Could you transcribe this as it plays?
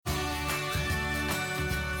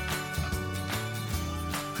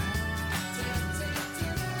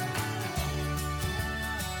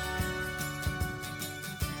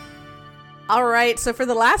All right. So for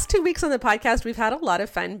the last 2 weeks on the podcast, we've had a lot of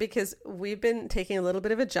fun because we've been taking a little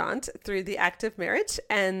bit of a jaunt through The Act of Marriage,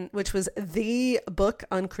 and which was the book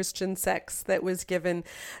on Christian sex that was given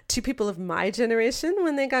to people of my generation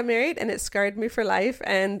when they got married, and it scarred me for life.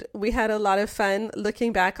 And we had a lot of fun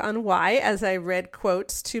looking back on why, as I read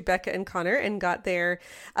quotes to Becca and Connor and got their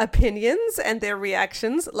opinions and their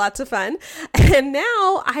reactions. Lots of fun. And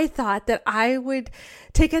now I thought that I would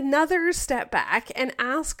take another step back and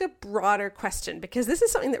ask a broader question, because this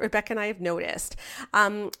is something that Rebecca and I have noticed.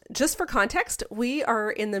 Just for context, we are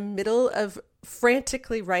in the middle of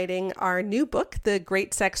frantically writing our new book, The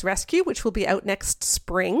Great Sex Rescue, which will be out next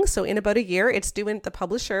spring. So in about a year, it's due in the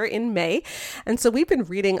publisher in May. And so we've been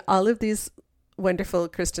reading all of these wonderful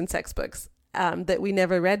Christian sex books that we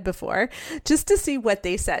never read before, just to see what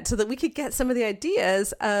they said, so that we could get some of the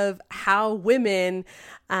ideas of how women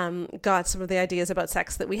got some of the ideas about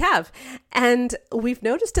sex that we have. And we've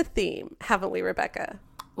noticed a theme, haven't we, Rebecca?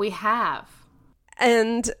 We have.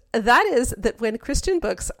 And that is that when Christian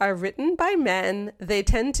books are written by men, they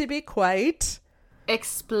tend to be quite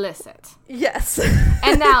explicit. Yes.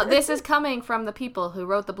 And now this is coming from the people who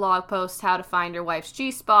wrote the blog post, How to Find Your Wife's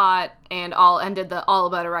G-Spot, and did the All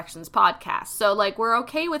About Erections podcast. So like, we're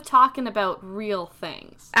okay with talking about real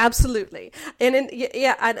things. Absolutely. And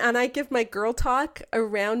and I give my girl talk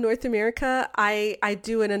around North America. I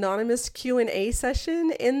do an anonymous Q&A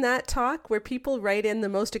session in that talk where people write in the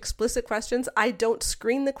most explicit questions. I don't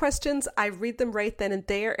screen the questions. I read them right then and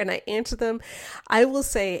there and I answer them. I will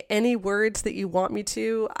say any words that you want me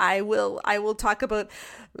to. I will talk about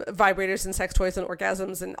vibrators and sex toys and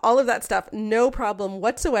orgasms and all of that stuff. No problem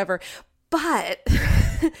whatsoever. But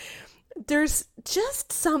there's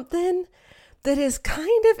just something that is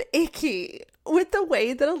kind of icky with the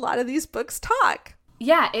way that a lot of these books talk.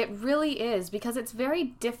 Yeah, it really is, because it's very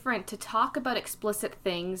different to talk about explicit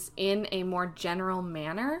things in a more general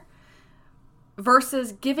manner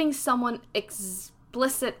versus giving someone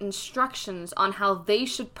explicit instructions on how they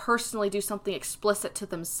should personally do something explicit to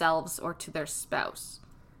themselves or to their spouse.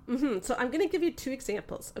 So I'm going to give you 2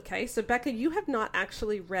 examples, okay? So, Becca, you have not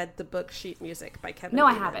actually read the book Sheet Music by Kevin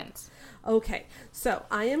Newman. I haven't. Okay, so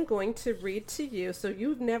I am going to read to you. So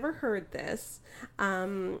you've never heard this,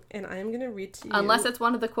 and I am going to read to you. Unless it's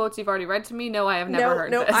one of the quotes you've already read to me. No, I have never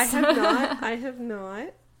heard this. No, I have not. I have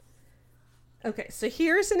not. Okay, so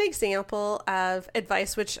here's an example of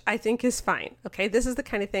advice which I think is fine. Okay, this is the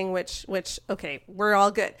kind of thing which okay, we're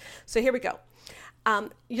all good. So here we go.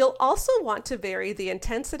 You'll also want to vary the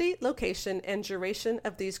intensity, location, and duration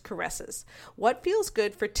of these caresses. What feels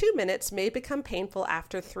good for 2 minutes may become painful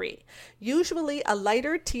after 3. Usually, a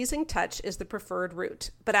lighter, teasing touch is the preferred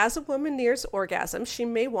route, but as a woman nears orgasm, she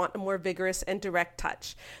may want a more vigorous and direct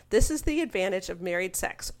touch. This is the advantage of married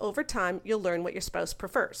sex. Over time, you'll learn what your spouse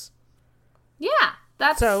prefers. Yeah.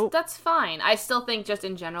 That's fine. I still think just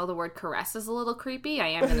in general the word caress is a little creepy. I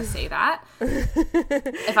am going to say that.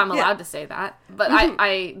 If I'm allowed to say that. But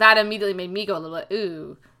I that immediately made me go a little bit,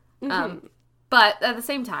 ooh. But at the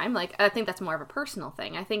same time, like, I think that's more of a personal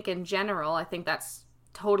thing. I think in general, I think that's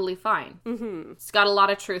totally fine. It's got a lot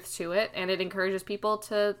of truth to it, and it encourages people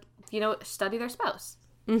to, study their spouse.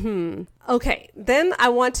 Okay, then I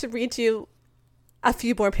want to read you a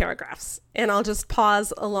few more paragraphs, and I'll just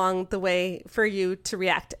pause along the way for you to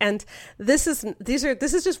react. And this is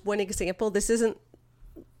just one example. This isn't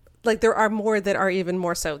like, there are more that are even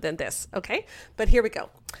more so than this. Okay, but here we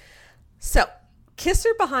go. So, kiss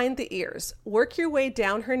her behind the ears, work your way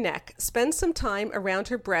down her neck, spend some time around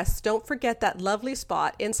her breasts. Don't forget that lovely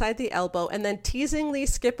spot inside the elbow, and then teasingly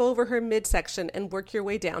skip over her midsection and work your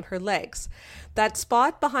way down her legs. That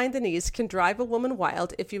spot behind the knees can drive a woman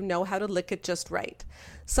wild if you know how to lick it just right.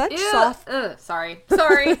 Such sorry.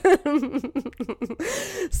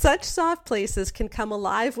 Such soft places can come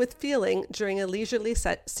alive with feeling during a leisurely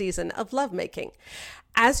season of lovemaking.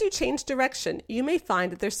 As you change direction, you may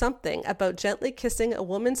find that there's something about gently kissing a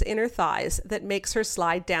woman's inner thighs that makes her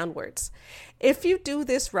slide downwards. If you do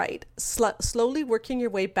this right, slowly working your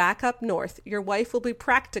way back up north, your wife will be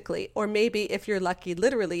practically, or maybe if you're lucky,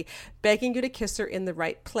 literally, begging you to kiss her in the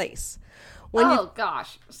right place. When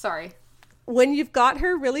you've got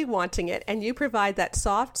her really wanting it and you provide that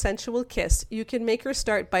soft, sensual kiss, you can make her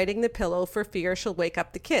start biting the pillow for fear she'll wake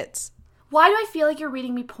up the kids. Why do I feel like you're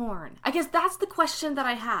reading me porn? I guess that's the question that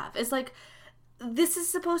I have. Is like, this is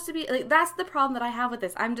supposed to be, like, that's the problem that I have with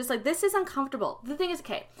this. I'm just like, this is uncomfortable. The thing is,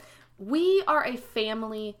 okay, we are a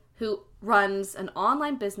family who runs an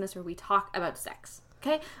online business where we talk about sex.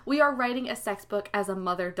 Okay, we are writing a sex book as a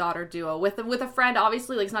mother-daughter duo with a friend.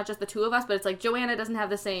 Obviously, like, it's not just the two of us, but it's like Joanna doesn't have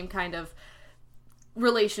the same kind of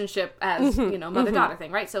relationship as mother-daughter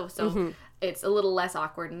thing, right? So it's a little less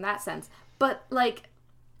awkward in that sense. But, like,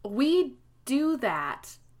 we do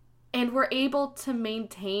that, and we're able to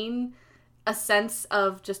maintain a sense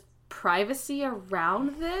of just privacy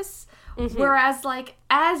around this. Mm-hmm. Whereas, like,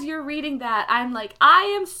 as you're reading that, I'm like, I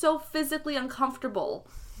am so physically uncomfortable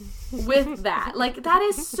with that. Like, that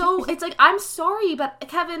is so, it's like, I'm sorry, but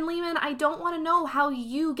Kevin Leman, I don't want to know how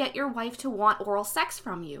you get your wife to want oral sex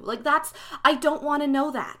from you. Like, I don't want to know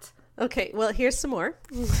that. Okay, well, here's some more.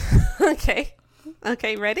 Okay,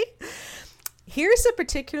 ready? Here's a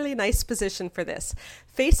particularly nice position for this.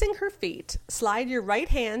 Facing her feet, slide your right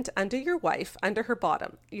hand under your wife, under her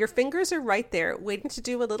bottom. Your fingers are right there, waiting to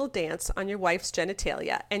do a little dance on your wife's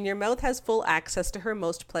genitalia, and your mouth has full access to her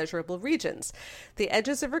most pleasurable regions. The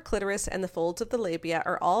edges of her clitoris and the folds of the labia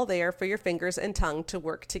are all there for your fingers and tongue to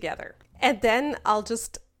work together. And then I'll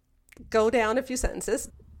just go down a few sentences.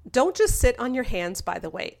 Don't just sit on your hands, by the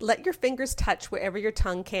way. Let your fingers touch wherever your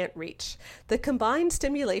tongue can't reach. The combined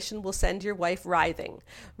stimulation will send your wife writhing.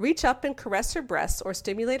 Reach up and caress her breasts or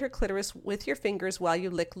stimulate her clitoris with your fingers while you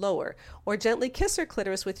lick lower, or gently kiss her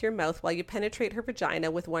clitoris with your mouth while you penetrate her vagina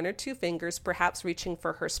with 1 or 2 fingers, perhaps reaching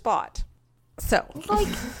for her spot. So, like,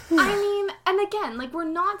 I mean, and again, like, we're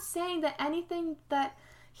not saying that anything that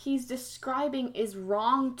he's describing is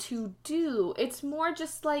wrong to do. It's more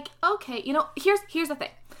just like, okay, you know, here's the thing.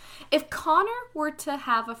 If Connor were to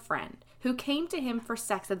have a friend who came to him for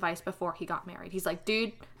sex advice before he got married, he's like,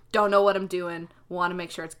 dude, don't know what I'm doing, want to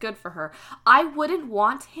make sure it's good for her. I wouldn't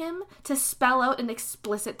want him to spell out in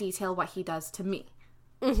explicit detail what he does to me.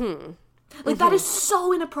 Mm-hmm. Like, that is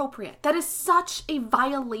so inappropriate. That is such a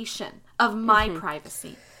violation of my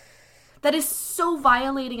privacy. That is so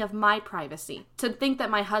violating of my privacy to think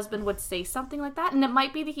that my husband would say something like that. And it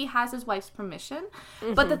might be that he has his wife's permission.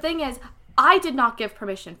 But the thing is, I did not give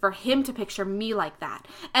permission for him to picture me like that.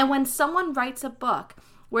 And when someone writes a book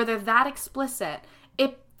where they're that explicit,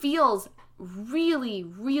 it feels really,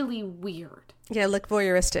 really weird. Yeah, look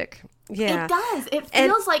voyeuristic. Yeah. It does. It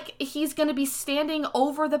feels like he's going to be standing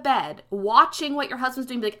over the bed, watching what your husband's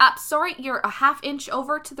doing. Be like, sorry, you're a half inch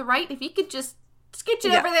over to the right. If you could just get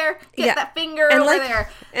it over there, get that finger and over there.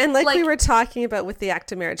 And like we were talking about with the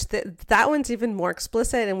act of marriage, that one's even more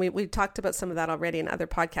explicit. And we talked about some of that already in other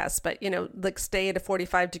podcasts. But, you know, like, stay at a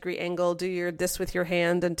 45-degree angle, do this with your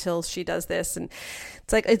hand until she does this. And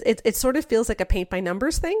it's like, it sort of feels like a paint by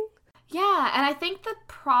numbers thing. Yeah. And I think the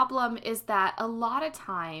problem is that a lot of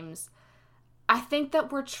times, I think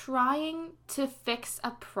that we're trying to fix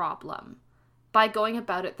a problem by going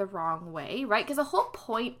about it the wrong way, right? Because the whole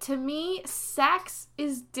point, to me, sex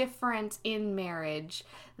is different in marriage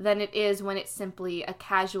than it is when it's simply a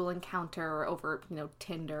casual encounter over, you know,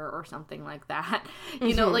 Tinder or something like that.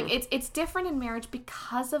 You know, like, it's different in marriage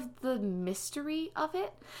because of the mystery of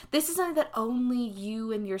it. This is something that only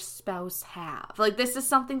you and your spouse have. Like, this is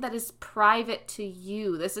something that is private to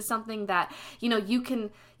you. This is something that, you know, you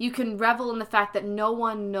can revel in the fact that no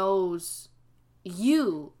one knows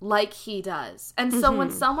you like he does. And so when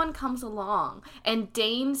someone comes along and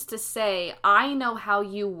deigns to say, I know how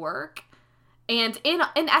you work, and in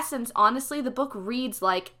essence, honestly, the book reads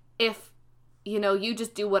like, if, you know, you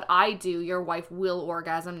just do what I do, your wife will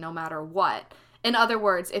orgasm no matter what. In other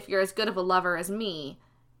words, if you're as good of a lover as me,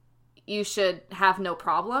 you should have no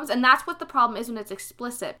problems. And that's what the problem is when it's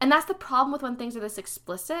explicit. And that's the problem with when things are this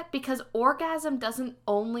explicit, because orgasm doesn't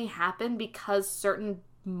only happen because certain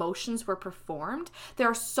motions were performed. There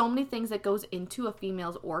are so many things that goes into a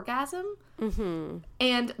female's orgasm.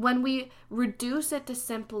 And when we reduce it to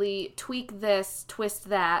simply tweak this, twist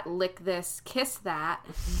that, lick this, kiss that,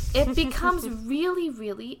 it becomes really,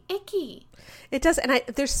 really icky. It does. And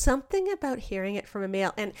there's something about hearing it from a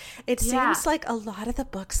male. And it seems like a lot of the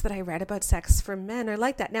books that I read about sex for men are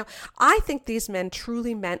like that. Now, I think these men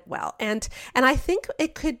truly meant well. And I think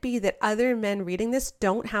it could be that other men reading this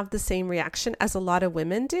don't have the same reaction as a lot of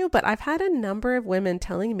women do. But I've had a number of women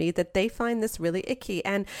telling me that they find this really icky.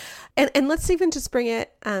 And let's even just bring it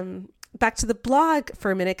back to the blog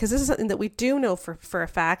for a minute, because this is something that we do know for a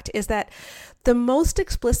fact, is that the most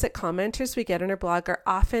explicit commenters we get on our blog are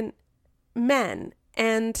often men.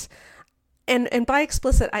 And by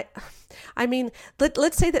explicit, I mean,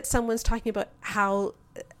 let's say that someone's talking about how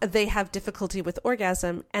they have difficulty with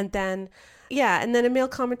orgasm, and then a male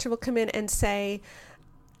commenter will come in and say,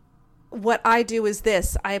 what I do is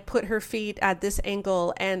this: I put her feet at this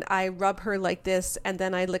angle and I rub her like this, and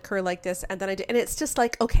then I lick her like this, and then I do, and it's just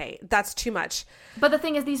like, okay, that's too much. But the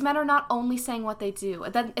thing is, these men are not only saying what they do.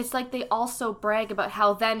 Then it's like they also brag about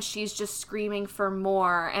how then she's just screaming for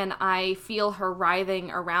more, and I feel her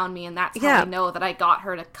writhing around me, and that's how I know that I got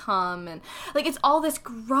her to come. And like, it's all this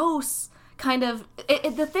gross kind of.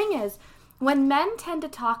 The thing is, when men tend to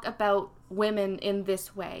talk about women in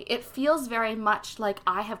this way, it feels very much like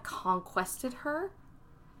I have conquested her.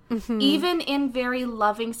 Mm-hmm. Even in very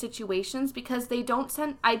loving situations, because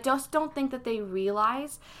I just don't think that they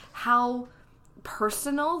realize how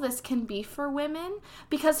personal this can be for women.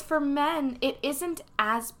 Because for men, it isn't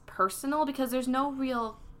as personal because there's no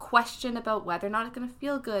real question about whether or not it's going to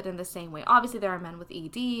feel good in the same way. Obviously, there are men with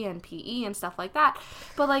ED and PE and stuff like that.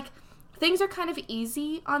 But like, things are kind of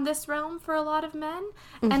easy on this realm for a lot of men.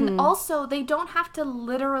 Mm-hmm. And also, they don't have to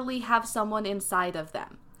literally have someone inside of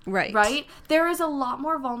them. Right? There is a lot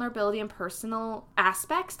more vulnerability and personal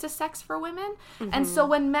aspects to sex for women. Mm-hmm. And so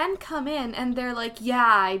when men come in and they're like, yeah,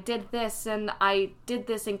 I did this and I did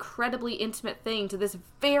this incredibly intimate thing to this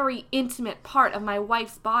very intimate part of my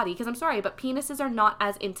wife's body. Because I'm sorry, but penises are not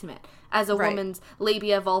as intimate as a woman's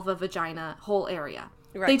labia, vulva, vagina, whole area.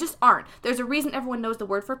 Right. They just aren't. There's a reason everyone knows the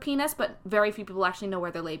word for penis, but very few people actually know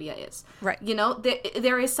where their labia is. Right. You know,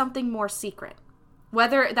 there is something more secret.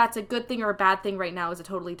 Whether that's a good thing or a bad thing right now is a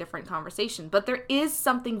totally different conversation. But there is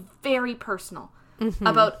something very personal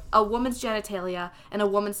about a woman's genitalia and a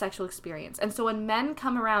woman's sexual experience. And so when men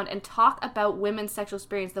come around and talk about women's sexual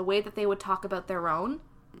experience the way that they would talk about their own,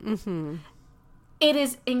 it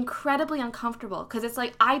is incredibly uncomfortable. Because it's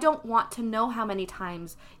like, I don't want to know how many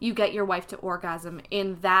times you get your wife to orgasm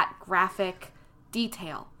in that graphic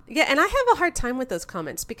detail. Yeah, and I have a hard time with those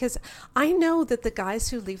comments because I know that the guys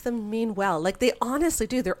who leave them mean well. Like, they honestly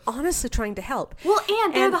do. They're honestly trying to help. Well,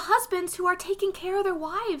 and they're the husbands who are taking care of their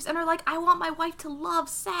wives and are like, I want my wife to love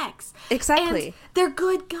sex. Exactly. And they're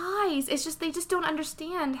good guys. It's just, they just don't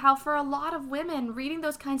understand how for a lot of women, reading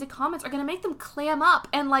those kinds of comments are going to make them clam up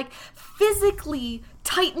and, like, physically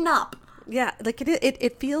tighten up. Yeah, like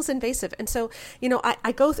it feels invasive. And so, you know,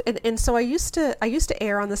 I go and so I used to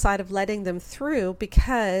err on the side of letting them through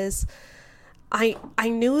because I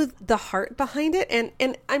knew the heart behind it.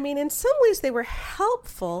 And I mean, in some ways they were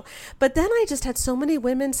helpful, but then I just had so many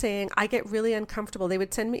women saying, I get really uncomfortable. They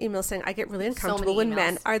would send me emails saying, I get really uncomfortable when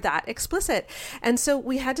men are that explicit. And so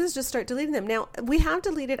we had to just start deleting them. Now, we have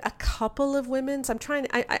deleted a couple of women's.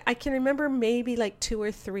 I can remember maybe like 2 or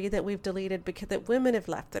 3 that we've deleted because that women have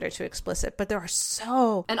left that are too explicit, but there are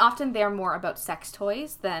so. And often they're more about sex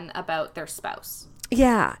toys than about their spouse.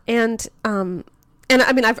 Yeah. And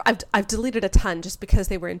I mean, I've deleted a ton just because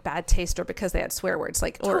they were in bad taste or because they had swear words,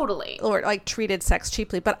 like or like treated sex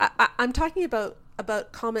cheaply. But I'm talking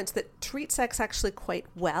about comments that treat sex actually quite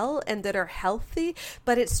well and that are healthy.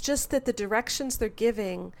 But it's just that the directions they're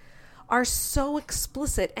giving are so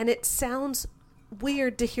explicit, and it sounds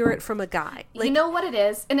weird to hear it from a guy. Like, you know what it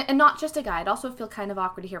is, and not just a guy. I'd also feel kind of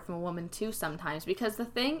awkward to hear from a woman too sometimes, because the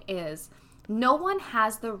thing is, no one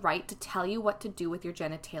has the right to tell you what to do with your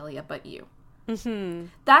genitalia but you. Mm-hmm.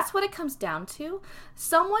 That's what it comes down to.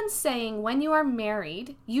 Someone saying when you are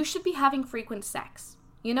married, you should be having frequent sex.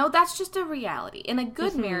 You know, that's just a reality. In a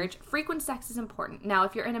good marriage, frequent sex is important. Now,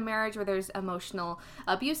 if you're in a marriage where there's emotional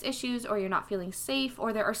abuse issues or you're not feeling safe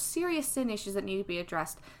or there are serious sin issues that need to be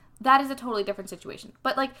addressed, that is a totally different situation.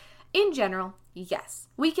 But like, in general, yes,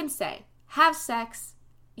 we can say have sex,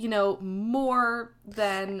 you know, more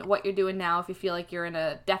than what you're doing now if you feel like you're in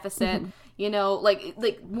a deficit. You know,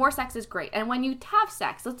 like more sex is great. And when you have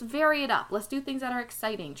sex, let's vary it up. Let's do things that are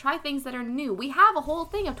exciting. Try things that are new. We have a whole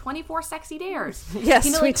thing of 24 sexy dares. Yes,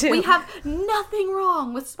 you know, we do. We have nothing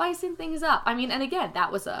wrong with spicing things up. I mean, and again,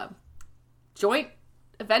 that was a joint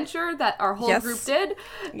adventure that our whole group did,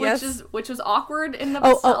 which was awkward in of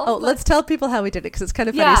itself. But let's tell people how we did it because it's kind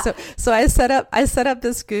of funny. So I set up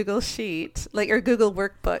this Google sheet, like, or Google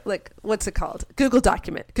workbook, like, what's it called? Google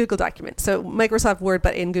document. So Microsoft Word,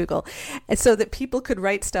 but in Google, and so that people could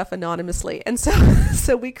write stuff anonymously. And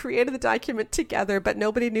so we created the document together, but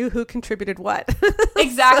nobody knew who contributed what.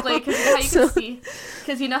 Exactly,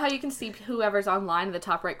 because you know how you can see whoever's online in the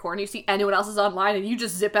top right corner. You see anyone else is online, and you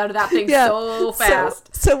just zip out of that thing so fast.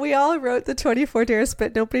 So we all wrote the 24 dares,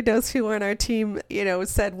 but nobody knows who on our team, you know,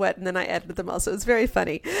 said what, and then I edited them all. So it was very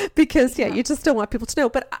funny because you just don't want people to know.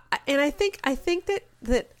 But I think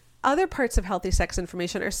that other parts of healthy sex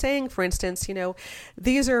information are saying, for instance, you know,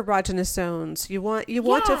 these are erogenous zones. You want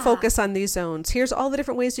to focus on these zones. Here's all the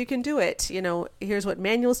different ways you can do it. You know, here's what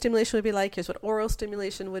manual stimulation would be like. Here's what oral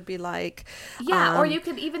stimulation would be like. Yeah, or you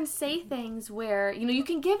could even say things where, you know, you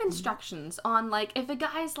can give instructions on, like, if a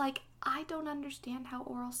guy's like, I don't understand how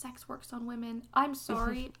oral sex works on women. I'm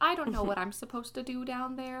sorry. I don't know what I'm supposed to do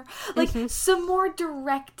down there. Like, some more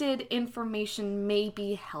directed information may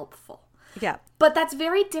be helpful. Yeah. But that's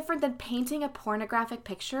very different than painting a pornographic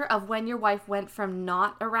picture of when your wife went from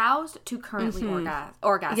not aroused to currently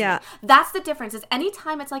orgasming. Yeah. That's the difference. Is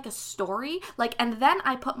anytime it's like a story, like, and then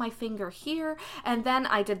I put my finger here, and then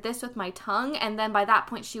I did this with my tongue, and then by that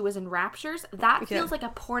point she was in raptures. That feels like a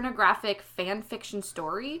pornographic fan fiction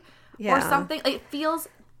story or something. It feels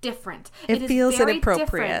different. It feels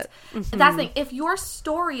inappropriate. Mm-hmm. That's the thing. If your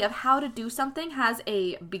story of how to do something has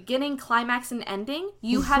a beginning, climax, and ending,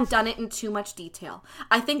 you have done it in too much detail.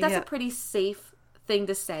 I think that's a pretty safe thing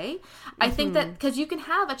to say. I think that because you can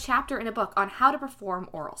have a chapter in a book on how to perform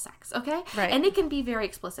oral sex, okay? Right. And it can be very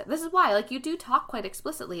explicit. This is why, like, you do talk quite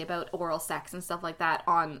explicitly about oral sex and stuff like that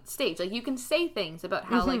on stage. Like, you can say things about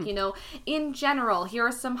how, like, you know, in general, here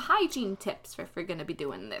are some hygiene tips if you're going to be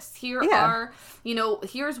doing this. Here are, you know,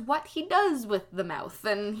 here's what he does with the mouth,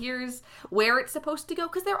 and here's where it's supposed to go.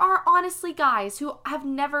 Because there are honestly guys who have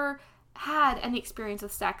never had any experience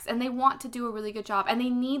with sex and they want to do a really good job and they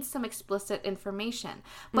need some explicit information.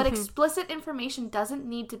 But explicit information doesn't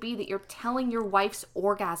need to be that you're telling your wife's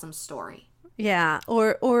orgasm story. Yeah,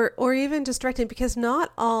 or even just directing, because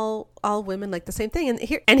not all women like the same thing.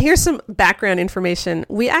 And here's some background information.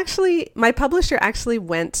 My publisher actually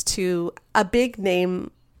went to a big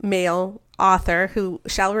name male author who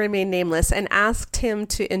shall remain nameless and asked him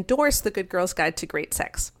to endorse The Good Girl's Guide to Great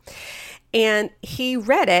Sex. And he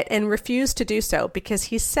read it and refused to do so because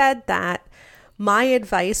he said that my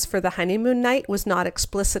advice for the honeymoon night was not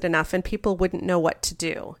explicit enough and people wouldn't know what to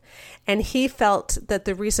do. And he felt that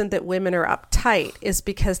the reason that women are uptight is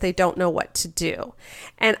because they don't know what to do.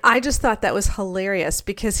 And I just thought that was hilarious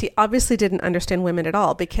because he obviously didn't understand women at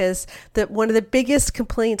all, because one of the biggest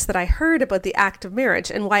complaints that I heard about the act of marriage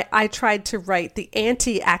and why I tried to write the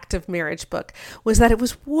anti-act of marriage book was that it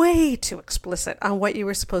was way too explicit on what you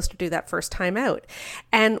were supposed to do that first time out.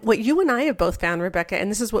 And what you and I have both found, Rebecca, and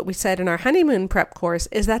this is what we said in our honeymoon prep course,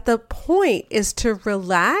 is that the point is to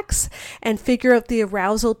relax and figure out the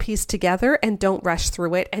arousal piece together and don't rush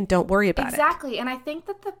through it and don't worry about it. Exactly. And I think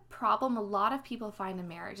that the problem a lot of people find in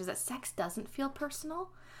marriage is that sex doesn't feel personal.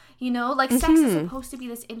 You know, like sex is supposed to be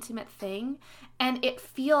this intimate thing, and it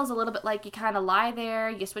feels a little bit like you kind of lie there,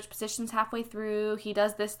 you switch positions halfway through, he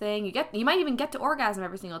does this thing, you might even get to orgasm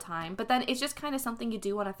every single time, but then it's just kind of something you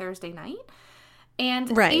do on a Thursday night.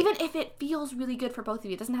 And even if it feels really good for both of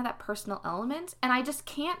you, it doesn't have that personal element. And I just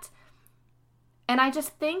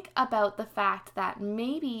think about the fact that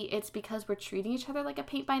maybe it's because we're treating each other like a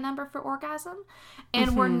paint by number for orgasm,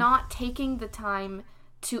 and we're not taking the time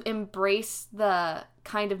to embrace the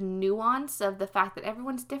kind of nuance of the fact that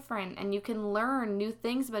everyone's different and you can learn new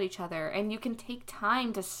things about each other and you can take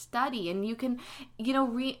time to study and you can, you know,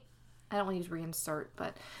 I don't want to use reinsert,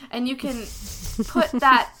 and you can put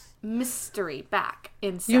that mystery back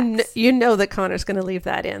in sex. You know that Connor's going to leave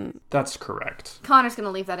that in. That's correct. Connor's going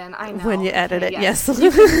to leave that in. I know. When you edit it, yes.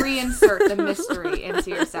 You can reinsert the mystery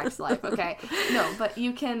into your sex life. Okay. No, but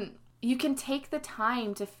you can take the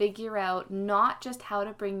time to figure out not just how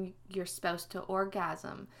to bring your spouse to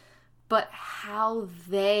orgasm, but how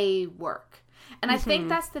they work. And I think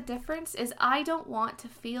that's the difference, is I don't want to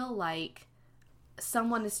feel like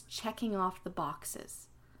someone is checking off the boxes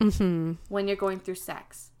when you're going through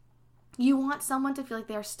sex. You want someone to feel like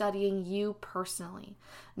they're studying you personally,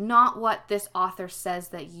 not what this author says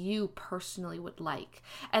that you personally would like.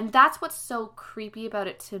 And that's what's so creepy about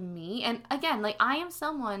it to me. And again, like, I am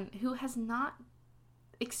someone who has not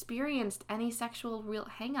experienced any sexual real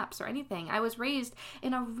hang-ups or anything. I was raised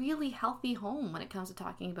in a really healthy home when it comes to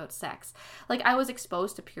talking about sex. Like, I was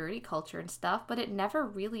exposed to purity culture and stuff, but it never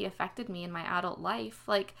really affected me in my adult life,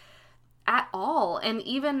 like, at all. And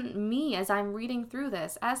even me, as I'm reading through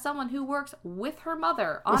this, as someone who works with her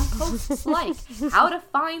mother on posts like how to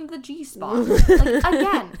find the G-spot, like,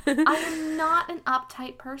 again, I am not an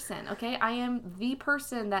uptight person, okay? I am the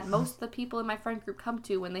person that most of the people in my friend group come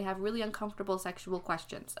to when they have really uncomfortable sexual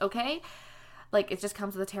questions, okay? Like, it just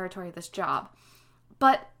comes with the territory of this job.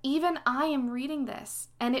 But even I am reading this,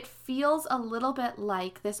 and it feels a little bit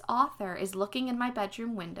like this author is looking in my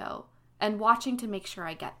bedroom window and watching to make sure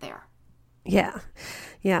I get there. Yeah.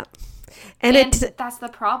 And that's the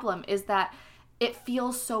problem, is that it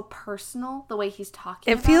feels so personal the way he's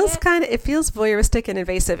talking about it. It feels voyeuristic and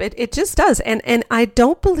invasive. It just does. And I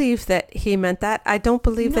don't believe that he meant that. I don't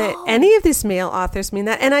believe that any of these male authors mean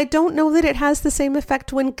that. And I don't know that it has the same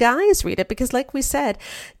effect when guys read it, because like we said,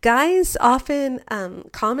 guys often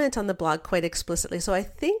comment on the blog quite explicitly. So I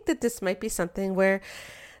think that this might be something where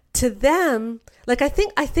to them, like I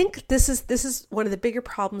think this is one of the bigger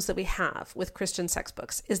problems that we have with Christian sex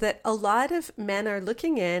books, is that a lot of men are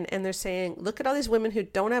looking in and they're saying, look at all these women who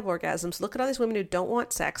don't have orgasms, look at all these women who don't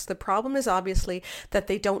want sex. The problem is obviously that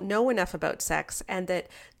they don't know enough about sex, and that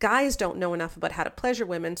guys don't know enough about how to pleasure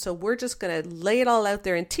women, so we're just going to lay it all out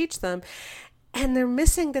there and teach them. And they're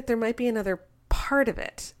missing that there might be another part of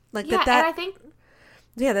it. Like that and I think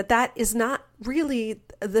that is not really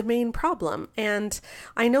the main problem. And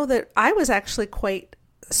I know that I was actually quite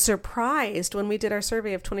surprised when we did our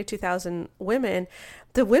survey of 22,000 women.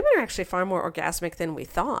 The women are actually far more orgasmic than we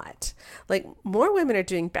thought. Like, more women are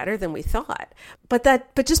doing better than we thought. But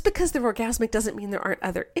just because they're orgasmic doesn't mean there aren't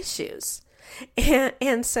other issues.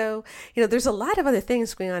 And so, there's a lot of other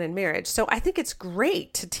things going on in marriage. So I think it's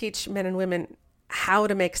great to teach men and women how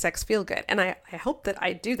to make sex feel good. And I hope that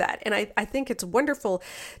I do that. And I think it's wonderful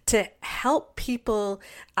to help people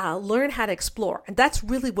learn how to explore. And that's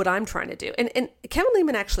really what I'm trying to do. And Kevin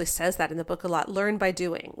Leman actually says that in the book a lot, learn by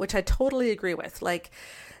doing, which I totally agree with. Like,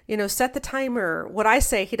 set the timer. What I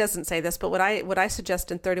say, he doesn't say this, but what I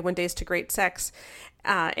suggest in 31 Days to Great Sex,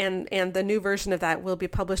 and the new version of that will be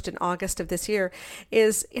published in August of this year,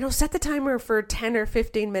 is, set the timer for 10 or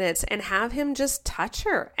 15 minutes and have him just touch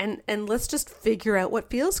her, and let's just figure out what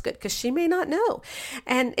feels good, because she may not know.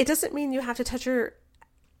 And it doesn't mean you have to touch her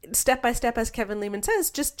step by step, as Kevin Leman says.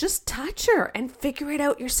 Just touch her and figure it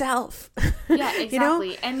out yourself. Yeah,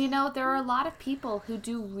 exactly. And there are a lot of people who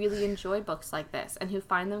do really enjoy books like this and who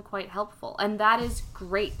find them quite helpful, and that is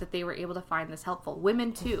great that they were able to find this helpful.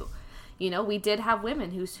 Women too. We did have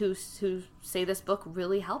women who say this book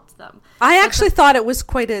really helped them. I actually thought it was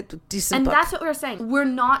quite a decent book. And that's what we were saying. We're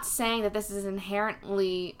not saying that this is an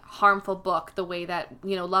inherently harmful book the way that,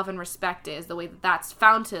 Love and Respect is, the way that that's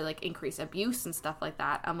found to, like, increase abuse and stuff like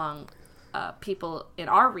that among people in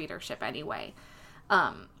our readership anyway.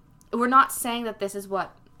 We're not saying that this is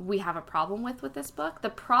what we have a problem with this book.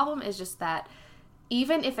 The problem is just that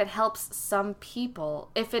even if it helps some people,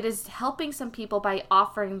 if it is helping some people by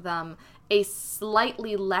offering them a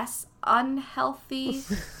slightly less unhealthy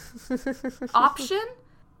option,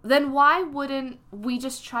 then why wouldn't we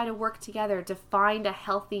just try to work together to find a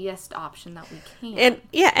healthiest option that we can?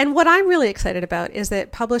 And what I'm really excited about is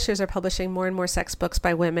that publishers are publishing more and more sex books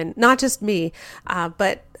by women, not just me,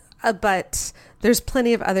 but there's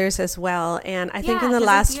plenty of others as well. And I think in the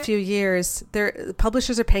last few years,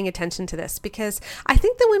 publishers are paying attention to this, because I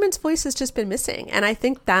think the women's voice has just been missing. And I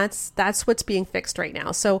think that's what's being fixed right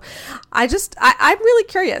now. So I'm really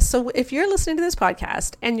curious. So if you're listening to this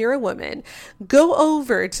podcast and you're a woman, go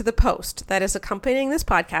over to the post that is accompanying this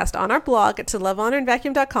podcast on our blog to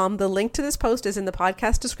lovehonorandvacuum.com. The link to this post is in the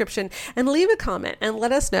podcast description, and leave a comment and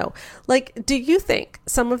let us know. Like, do you think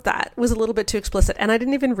some of that was a little bit too explicit? And I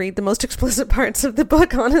didn't even read the most explicit part of the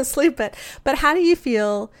book, honestly, but how do you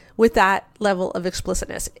feel with that level of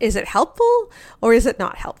explicitness? Is it helpful or is it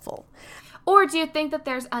not helpful? Or do you think that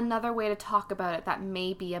there's another way to talk about it that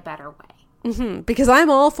may be a better way? Mm-hmm. Because I'm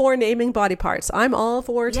all for naming body parts. I'm all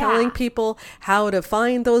for telling people how to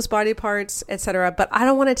find those body parts, etc. But I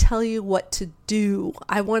don't want to tell you what to do.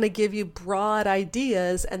 I want to give you broad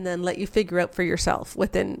ideas and then let you figure out for yourself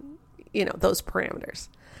within, those parameters.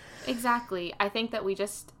 Exactly. I think that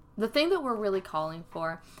the thing that we're really calling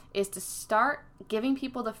for is to start giving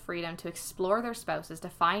people the freedom to explore their spouses, to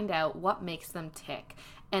find out what makes them tick,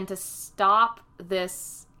 and to stop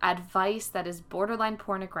this advice that is borderline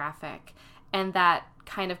pornographic and that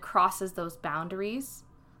kind of crosses those boundaries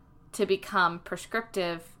to become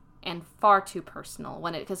prescriptive and far too personal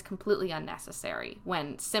when it is completely unnecessary,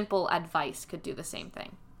 when simple advice could do the same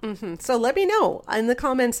thing. Mm-hmm. So let me know in the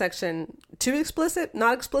comment section, too explicit,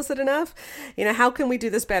 not explicit enough? How can we do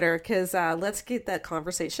this better? Because let's get that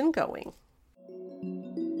conversation going.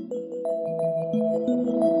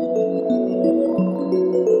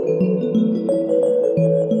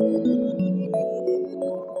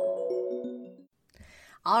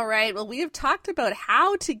 All right. Well, we have talked about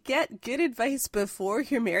how to get good advice before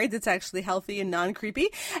you're married that's actually healthy and non-creepy.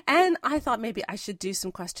 And I thought maybe I should do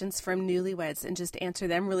some questions from newlyweds and just answer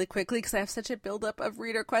them really quickly, because I have such a buildup of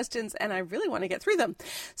reader questions and I really want to get through them.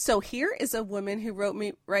 So here is a woman who wrote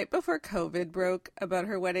me right before COVID broke about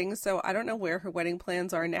her wedding. So I don't know where her wedding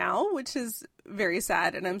plans are now, which is very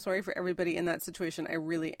sad. And I'm sorry for everybody in that situation. I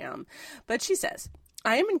really am. But she says,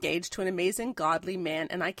 I am engaged to an amazing, godly man,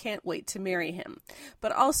 and I can't wait to marry him.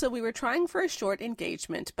 But also, we were trying for a short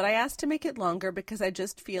engagement, but I asked to make it longer because I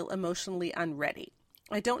just feel emotionally unready.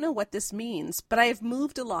 I don't know what this means, but I have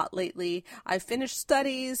moved a lot lately. I've finished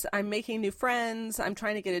studies, I'm making new friends, I'm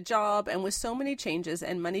trying to get a job, and with so many changes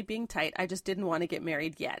and money being tight, I just didn't want to get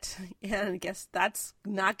married yet. And I guess that's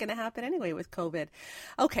not going to happen anyway with COVID.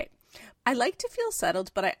 Okay. I like to feel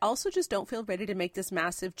settled, but I also just don't feel ready to make this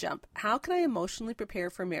massive jump. How can I emotionally prepare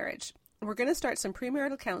for marriage? We're going to start some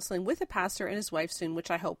premarital counseling with a pastor and his wife soon,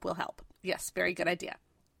 which I hope will help. Yes, very good idea.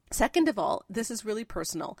 Second of all, this is really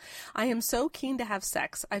personal. I am so keen to have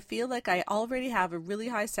sex. I feel like I already have a really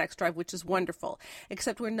high sex drive, which is wonderful,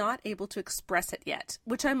 except we're not able to express it yet,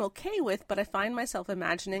 which I'm okay with, but I find myself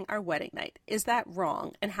imagining our wedding night. Is that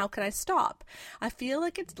wrong? And how can I stop? I feel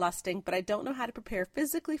like it's lusting, but I don't know how to prepare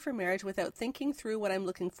physically for marriage without thinking through what I'm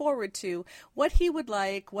looking forward to, what he would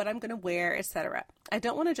like, what I'm going to wear, etc. I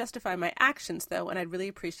don't want to justify my actions, though, and I'd really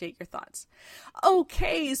appreciate your thoughts.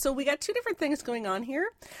 Okay, so we got two different things going on here.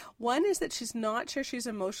 One is that she's not sure she's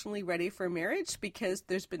emotionally ready for marriage because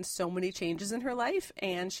there's been so many changes in her life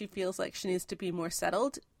and she feels like she needs to be more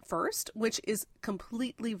settled first, which is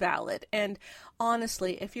completely valid. And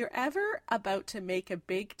honestly, if you're ever about to make a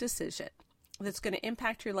big decision that's going to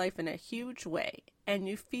impact your life in a huge way and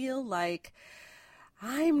you feel like,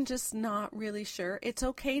 I'm just not really sure, it's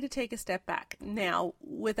okay to take a step back. Now,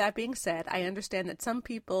 with that being said, I understand that some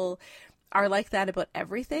people are like that about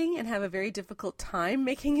everything and have a very difficult time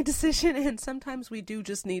making a decision, and sometimes we do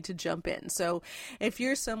just need to jump in. So if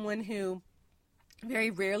you're someone who very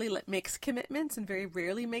rarely makes commitments and very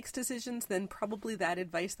rarely makes decisions, then probably that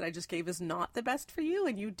advice that I just gave is not the best for you,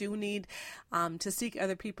 and you do need to seek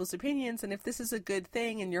other people's opinions. And if this is a good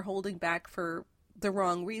thing and you're holding back for the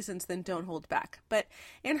wrong reasons, then don't hold back. But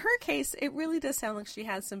in her case, it really does sound like she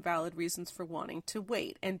has some valid reasons for wanting to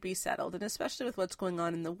wait and be settled. And especially with what's going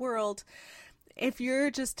on in the world, if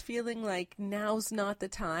you're just feeling like now's not the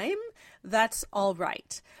time, that's all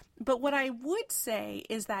right. But what I would say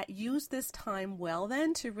is that use this time well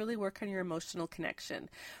then to really work on your emotional connection.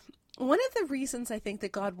 One of the reasons I think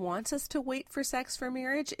that God wants us to wait for sex for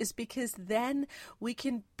marriage is because then we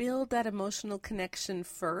can build that emotional connection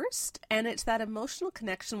first. And it's that emotional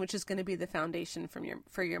connection which is going to be the foundation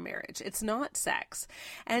for your marriage. It's not sex.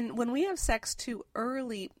 And when we have sex too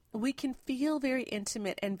early, we can feel very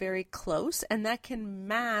intimate and very close, and that can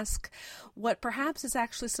mask what perhaps is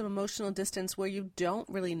actually some emotional distance where you don't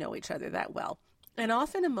really know each other that well. And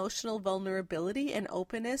often emotional vulnerability and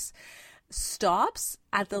openness stops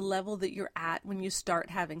at the level that you're at when you start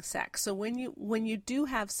having sex. So when you do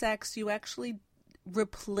have sex, you actually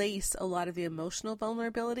replace a lot of the emotional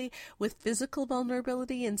vulnerability with physical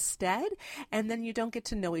vulnerability instead, and then you don't get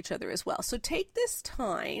to know each other as well. So take this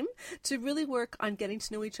time to really work on getting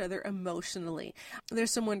to know each other emotionally.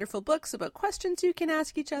 There's some wonderful books about questions you can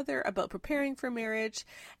ask each other about preparing for marriage.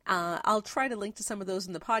 I'll try to link to some of those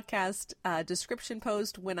in the podcast description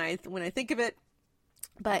post when I think of it.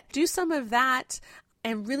 But do some of that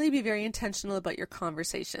and really be very intentional about your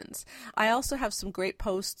conversations. I also have some great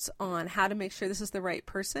posts on how to make sure this is the right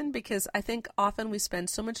person, because I think often we spend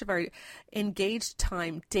so much of our engaged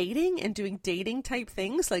time dating and doing dating type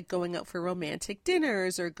things like going out for romantic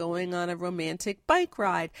dinners or going on a romantic bike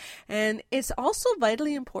ride. And it's also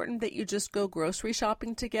vitally important that you just go grocery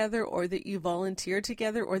shopping together, or that you volunteer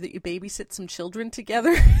together, or that you babysit some children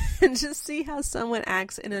together and just see how someone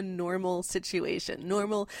acts in a normal situation,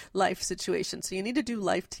 normal life situation. So you need to do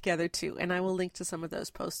life together too, and I will link to some of those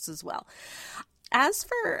posts as well. As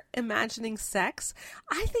for imagining sex,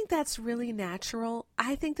 I think that's really natural.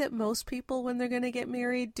 I think that most people, when they're going to get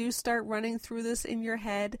married, do start running through this in your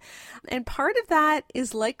head. And part of that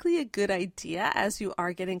is likely a good idea as you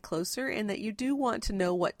are getting closer, in that you do want to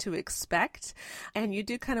know what to expect, and you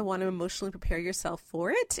do kind of want to emotionally prepare yourself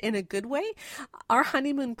for it in a good way. Our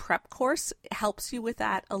honeymoon prep course helps you with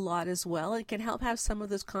that a lot as well. It can help have some of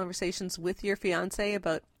those conversations with your fiance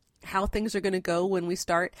about how things are going to go when we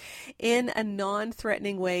start, in a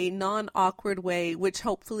non-threatening way, non-awkward way, which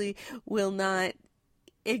hopefully will not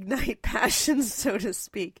ignite passions, so to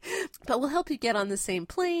speak, but will help you get on the same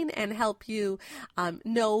plane and help you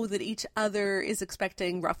know that each other is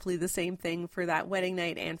expecting roughly the same thing for that wedding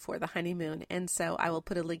night and for the honeymoon. And so I will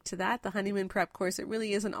put a link to that, the honeymoon prep course. It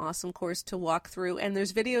really is an awesome course to walk through, and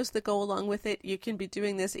there's videos that go along with it. You can be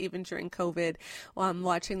doing this even during COVID,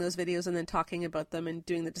 watching those videos and then talking about them and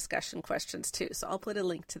doing the discussion questions too. So I'll put a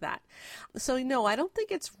link to that. So no, I don't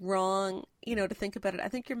think it's wrong, to think about it. I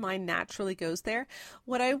think your mind naturally goes there.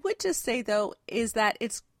 What I would just say, though, is that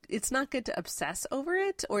it's not good to obsess over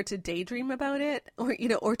it or to daydream about it, or,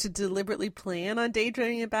 or to deliberately plan on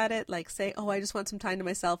daydreaming about it. Like say, oh, I just want some time to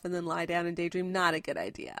myself and then lie down and daydream. Not a good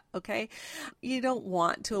idea. Okay. You don't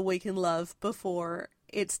want to awaken love before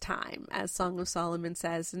it's time, as Song of Solomon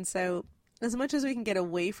says. And so as much as we can get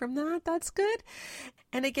away from that, that's good.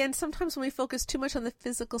 And again, sometimes when we focus too much on the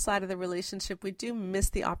physical side of the relationship, we do miss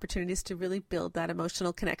the opportunities to really build that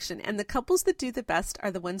emotional connection. And the couples that do the best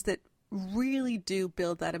are the ones that really do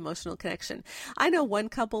build that emotional connection. I know one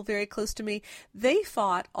couple very close to me, they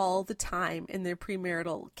fought all the time in their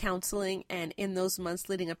premarital counseling and in those months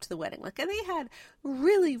leading up to the wedding. Like, and they had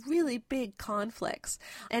really, really big conflicts,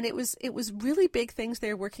 and it was really big things they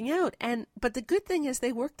were working out. But the good thing is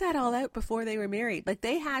they worked that all out before they were married. Like,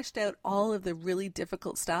 they hashed out all of the really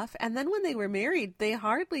difficult stuff, and then when they were married, they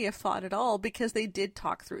hardly have fought at all because they did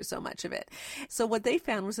talk through so much of it. So what they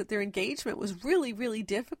found was that their engagement was really, really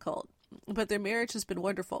difficult, but their marriage has been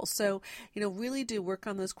wonderful. So, really do work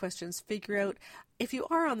on those questions. Figure out if you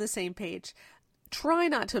are on the same page. Try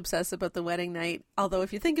not to obsess about the wedding night, although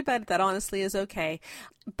if you think about it, that honestly is okay.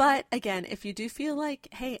 But again, if you do feel like,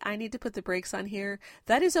 hey, I need to put the brakes on here,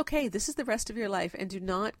 that is okay. This is the rest of your life, and do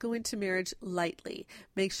not go into marriage lightly.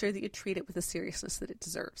 Make sure that you treat it with the seriousness that it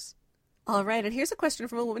deserves. All right, and here's a question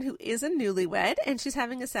from a woman who is a newlywed, and she's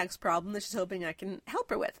having a sex problem that she's hoping I can help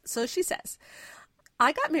her with. So she says,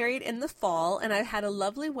 I got married in the fall, and I've had a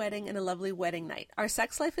lovely wedding and a lovely wedding night. Our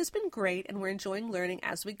sex life has been great, and we're enjoying learning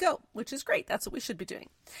as we go, which is great. That's what we should be doing.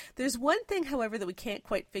 There's one thing, however, that we can't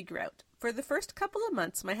quite figure out. For the first couple of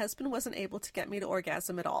months, my husband wasn't able to get me to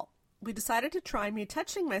orgasm at all. We decided to try me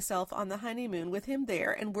touching myself on the honeymoon with him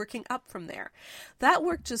there and working up from there. That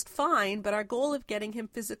worked just fine, but our goal of getting him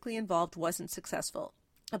physically involved wasn't successful.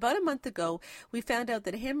 About a month ago, we found out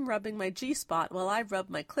that him rubbing my G-spot while I rub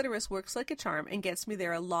my clitoris works like a charm and gets me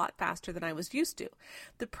there a lot faster than I was used to.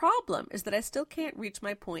 The problem is that I still can't reach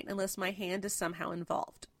my point unless my hand is somehow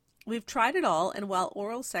involved. We've tried it all, and while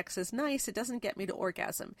oral sex is nice, it doesn't get me to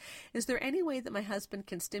orgasm. Is there any way that my husband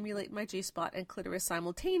can stimulate my G-spot and clitoris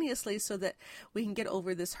simultaneously so that we can get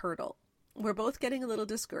over this hurdle? We're both getting a little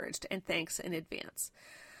discouraged, and thanks in advance.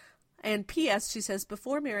 And P.S., she says,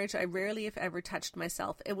 before marriage, I rarely, if ever, touched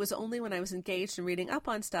myself. It was only when I was engaged and reading up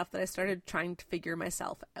on stuff that I started trying to figure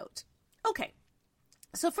myself out. Okay.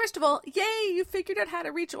 So first of all, yay, you figured out how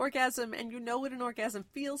to reach orgasm, and you know what an orgasm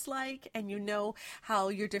feels like, and you know how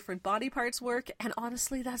your different body parts work, and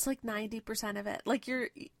honestly, that's like 90% of it. Like,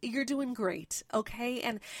 you're doing great, okay?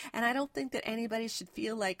 And I don't think that anybody should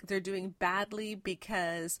feel like they're doing badly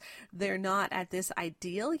because they're not at this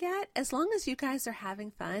ideal yet. As long as you guys are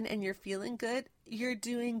having fun and you're feeling good, you're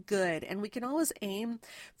doing good. And we can always aim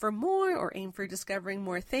for more or aim for discovering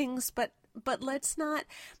more things, but let's not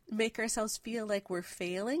make ourselves feel like we're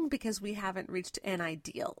failing because we haven't reached an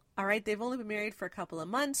ideal. All right. They've only been married for a couple of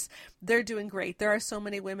months. They're doing great. There are so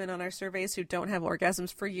many women on our surveys who don't have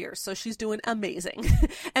orgasms for years. So she's doing amazing.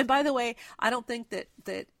 And by the way, I don't think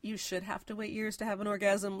that you should have to wait years to have an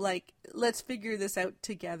orgasm. Like, let's figure this out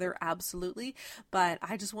together. Absolutely. But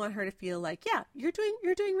I just want her to feel like, yeah, you're doing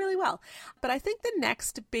really well. But I think the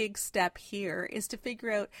next big step here is to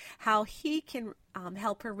figure out how he can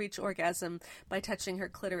help her reach orgasm by touching her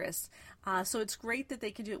clitoris. So it's great that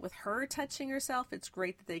they can do it with her touching herself. It's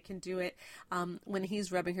great that they can do it when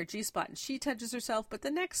he's rubbing her G-spot and she touches herself. But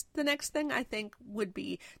the next thing I think would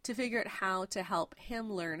be to figure out how to help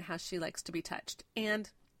him learn how she likes to be touched. And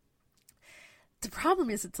the problem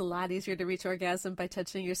is it's a lot easier to reach orgasm by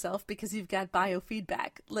touching yourself because you've got biofeedback.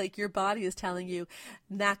 Like, your body is telling you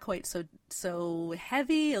not quite so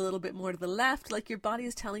heavy, a little bit more to the left. Like, your body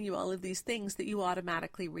is telling you all of these things that you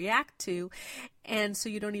automatically react to. And so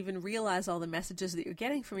you don't even realize all the messages that you're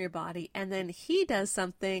getting from your body. And then he does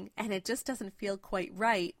something and it just doesn't feel quite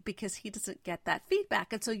right because he doesn't get that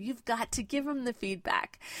feedback. And so you've got to give him the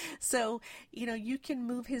feedback. So, you can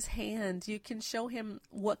move his hand. You can show him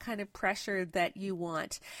what kind of pressure that you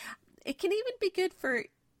want. It can even be good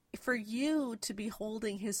for you to be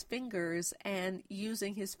holding his fingers and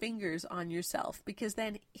using his fingers on yourself, because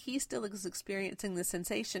then he still is experiencing the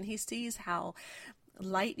sensation. He sees how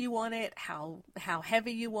light you want it, how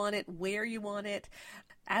heavy you want it, where you want it.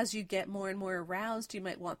 As you get more and more aroused, you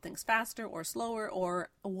might want things faster or slower or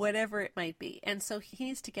whatever it might be. And so he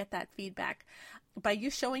needs to get that feedback by you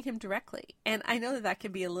showing him directly. And I know that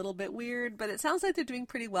can be a little bit weird, but it sounds like they're doing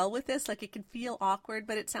pretty well with this. Like, it can feel awkward,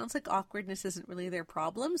 but it sounds like awkwardness isn't really their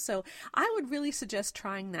problem. So I would really suggest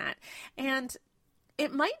trying that. And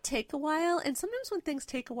it might take a while, and sometimes when things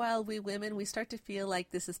take a while, we women, we start to feel like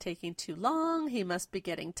this is taking too long, he must be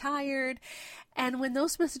getting tired. And when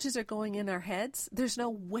those messages are going in our heads, there's no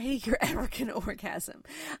way you're ever going to orgasm.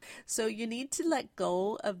 So you need to let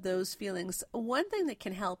go of those feelings. One thing that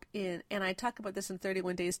can help and I talk about this in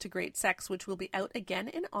 31 Days to Great Sex, which will be out again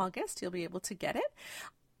in August, you'll be able to get it,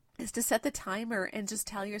 is to set the timer and just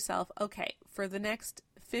tell yourself, okay, for the next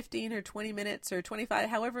 15 or 20 minutes or 25,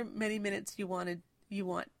 however many minutes you want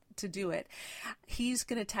to do it. He's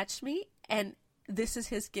going to touch me, and this is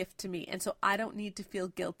his gift to me. And so I don't need to feel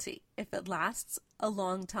guilty if it lasts a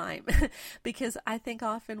long time, because I think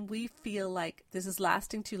often we feel like this is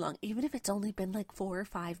lasting too long, even if it's only been like 4 or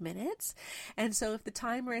 5 minutes. And so if the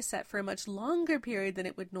timer is set for a much longer period than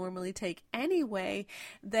it would normally take anyway,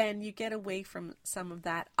 then you get away from some of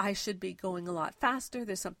that I should be going a lot faster,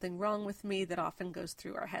 there's something wrong with me, that often goes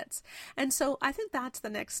through our heads. And so I think that's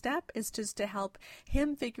the next step, is just to help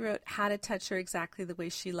him figure out how to touch her exactly the way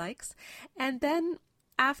she likes. And then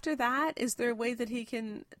after that, is there a way that he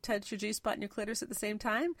can touch your G-spot and your clitoris at the same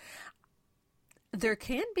time? There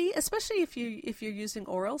can be, especially if you're using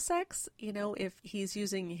oral sex. If he's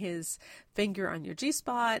using his finger on your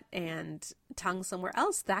G-spot and tongue somewhere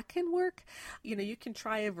else, that can work. You can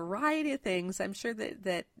try a variety of things. I'm sure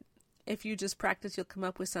that if you just practice, you'll come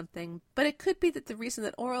up with something. But it could be that the reason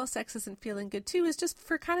that oral sex isn't feeling good too is just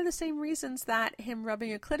for kind of the same reasons that him rubbing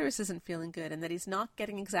your clitoris isn't feeling good, and that he's not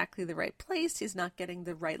getting exactly the right place, he's not getting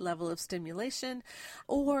the right level of stimulation,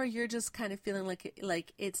 or you're just kind of feeling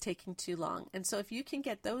like it's taking too long. And so if you can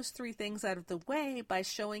get those 3 things out of the way by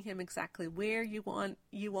showing him exactly where you want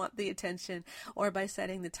the attention, or by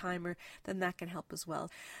setting the timer, then that can help as well.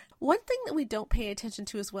 One thing that we don't pay attention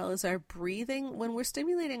to as well is our breathing. When we're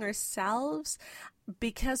stimulating ourselves,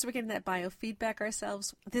 because we're getting that biofeedback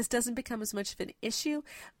ourselves, this doesn't become as much of an issue.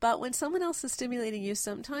 But when someone else is stimulating you,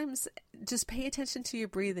 sometimes just pay attention to your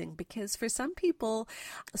breathing, because for some people,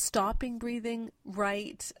 stopping breathing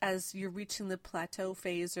right as you're reaching the plateau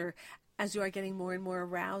phase, or as you are getting more and more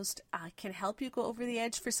aroused, can help you go over the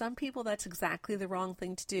edge. For some people, that's exactly the wrong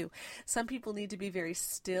thing to do. Some people need to be very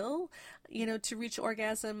still, to reach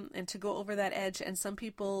orgasm and to go over that edge. And some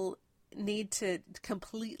people need to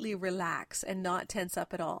completely relax and not tense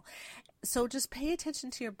up at all. So just pay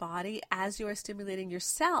attention to your body as you are stimulating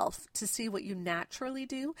yourself to see what you naturally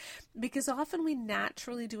do, because often we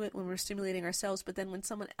naturally do it when we're stimulating ourselves, but then when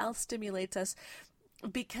someone else stimulates us,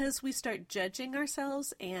 because we start judging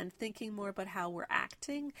ourselves and thinking more about how we're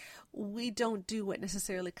acting, we don't do what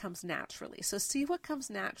necessarily comes naturally. So see what comes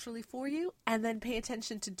naturally for you, and then pay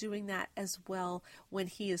attention to doing that as well when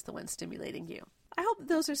he is the one stimulating you. I hope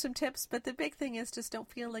those are some tips, but the big thing is just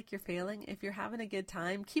don't feel like you're failing. If you're having a good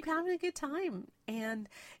time, keep having a good time and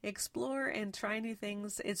explore and try new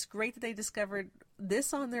things. It's great that they discovered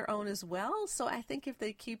this on their own as well. So I think if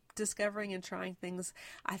they keep discovering and trying things,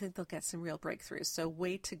 I think they'll get some real breakthroughs. So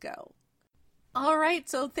way to go. All right,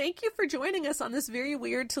 so thank you for joining us on this very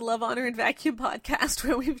weird To Love, Honor, and Vacuum podcast,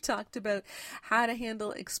 where we've talked about how to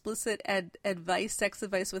handle explicit advice, sex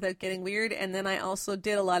advice, without getting weird. And then I also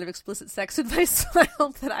did a lot of explicit sex advice, so I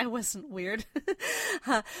hope that I wasn't weird.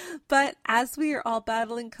 But as we are all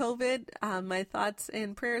battling COVID, my thoughts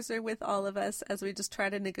and prayers are with all of us as we just try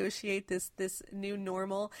to negotiate this new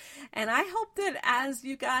normal. And I hope that as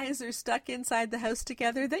you guys are stuck inside the house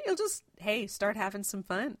together, that you'll just, start having some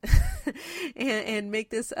fun. And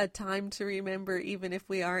make this a time to remember, even if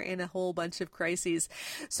we are in a whole bunch of crises.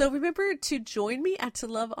 So remember to join me at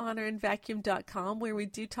tolovehonorandvacuum.com, where we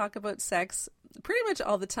do talk about sex pretty much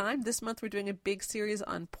all the time. This month we're doing a big series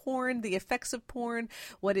on porn, the effects of porn,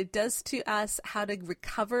 what it does to us, how to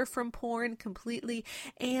recover from porn completely,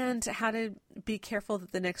 and how to be careful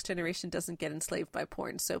that the next generation doesn't get enslaved by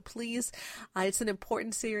porn. So please, it's an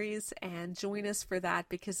important series, and join us for that,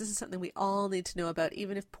 because this is something we all need to know about.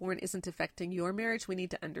 Even if porn isn't affecting your marriage, we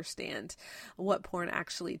need to understand what porn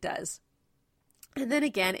actually does. And then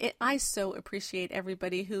again, I so appreciate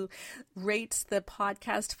everybody who rates the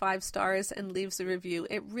podcast 5 stars and leaves a review.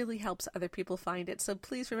 It really helps other people find it. So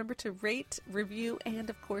please remember to rate, review, and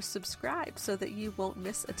of course subscribe, so that you won't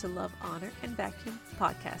miss a To Love, Honor, and Vacuum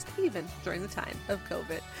podcast, even during the time of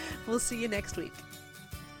COVID. We'll see you next week.